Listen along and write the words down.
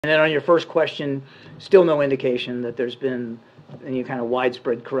And then on your first question, still no indication that there's been any kind of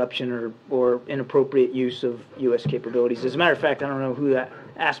widespread corruption or inappropriate use of U.S. capabilities. As a matter of fact, I don't know who that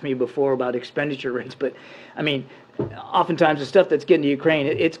asked me before about expenditure rates, but I mean, oftentimes the stuff that's getting to Ukraine,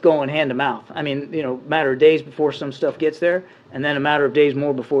 it's going hand to mouth. I mean, you know, matter of days before some stuff gets there, and then a matter of days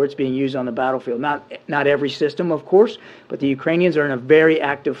more before it's being used on the battlefield. Not every system, of course, but the Ukrainians are in a very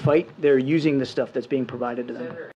active fight. They're using the stuff that's being provided to them.